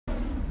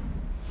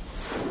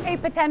A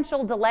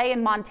potential delay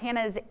in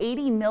Montana's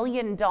 $80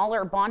 million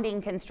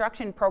bonding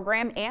construction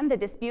program and the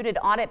disputed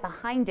audit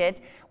behind it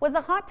was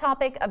a hot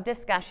topic of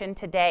discussion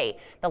today.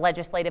 The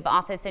legislative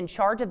office in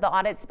charge of the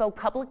audit spoke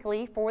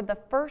publicly for the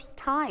first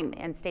time,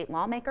 and state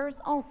lawmakers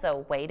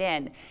also weighed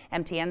in.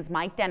 MTN's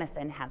Mike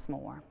Dennison has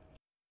more.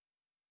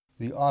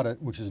 The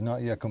audit, which is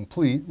not yet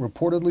complete,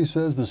 reportedly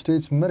says the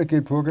state's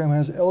Medicaid program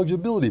has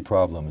eligibility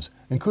problems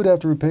and could have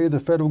to repay the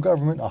federal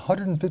government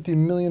 $150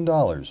 million.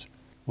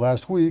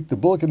 Last week, the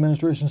Bullock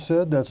administration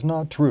said that's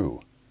not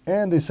true.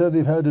 And they said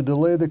they've had to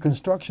delay the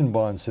construction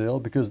bond sale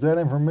because that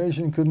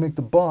information could make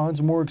the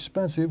bonds more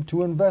expensive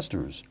to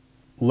investors.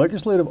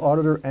 Legislative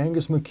Auditor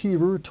Angus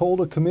McKeever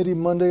told a committee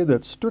Monday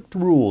that strict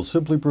rules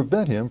simply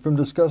prevent him from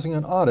discussing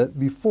an audit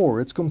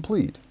before it's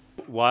complete.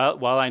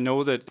 While I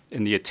know that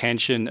in the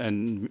attention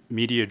and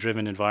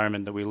media-driven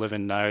environment that we live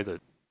in now,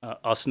 that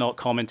us not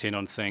commenting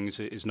on things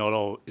is not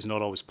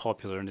always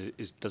popular, and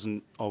it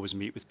doesn't always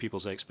meet with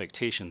people's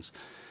expectations,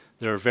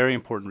 there are very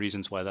important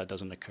reasons why that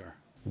doesn't occur.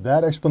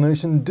 That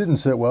explanation didn't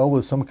sit well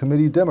with some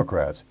committee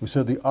Democrats, who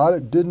said the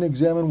audit didn't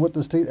examine what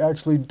the state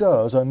actually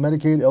does on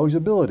Medicaid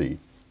eligibility.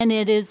 And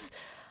it is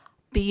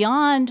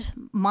beyond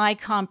my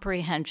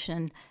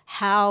comprehension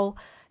how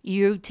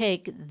you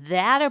take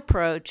that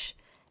approach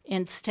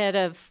instead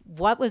of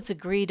what was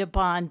agreed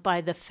upon by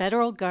the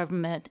federal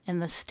government in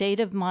the state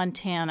of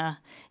Montana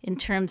in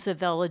terms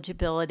of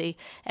eligibility,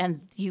 and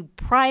you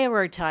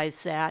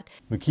prioritize that.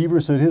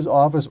 McKeever said his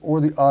office or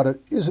the audit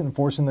isn't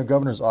forcing the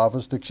governor's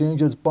office to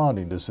change its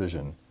bonding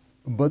decision.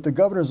 But the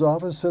governor's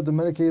office said the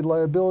Medicaid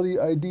liability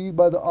ID'd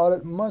by the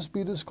audit must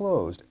be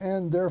disclosed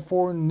and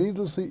therefore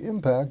needlessly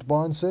impact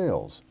bond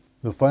sales.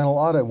 The final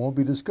audit won't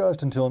be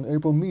discussed until an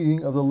April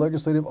meeting of the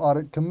Legislative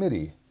Audit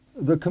Committee.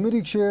 The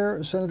committee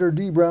chair, Senator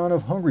Dee Brown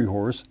of Hungry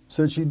Horse,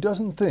 said she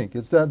doesn't think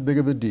it's that big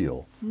of a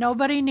deal.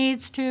 Nobody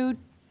needs to,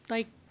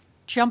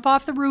 jump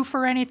off the roof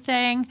or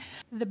anything.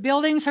 The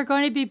buildings are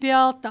going to be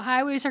built, the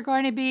highways are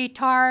going to be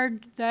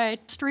tarred, the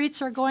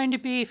streets are going to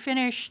be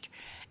finished,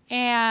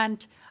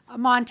 and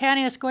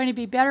Montana is going to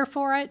be better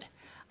for it.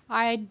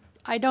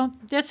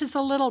 This is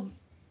a little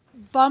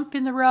bump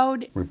in the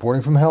road.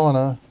 Reporting from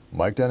Helena,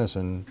 Mike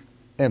Dennison,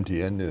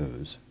 MTN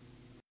News.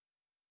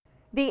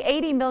 The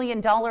 $80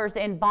 million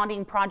in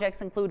bonding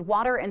projects include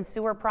water and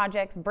sewer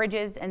projects,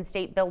 bridges, and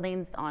state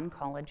buildings on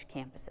college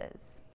campuses.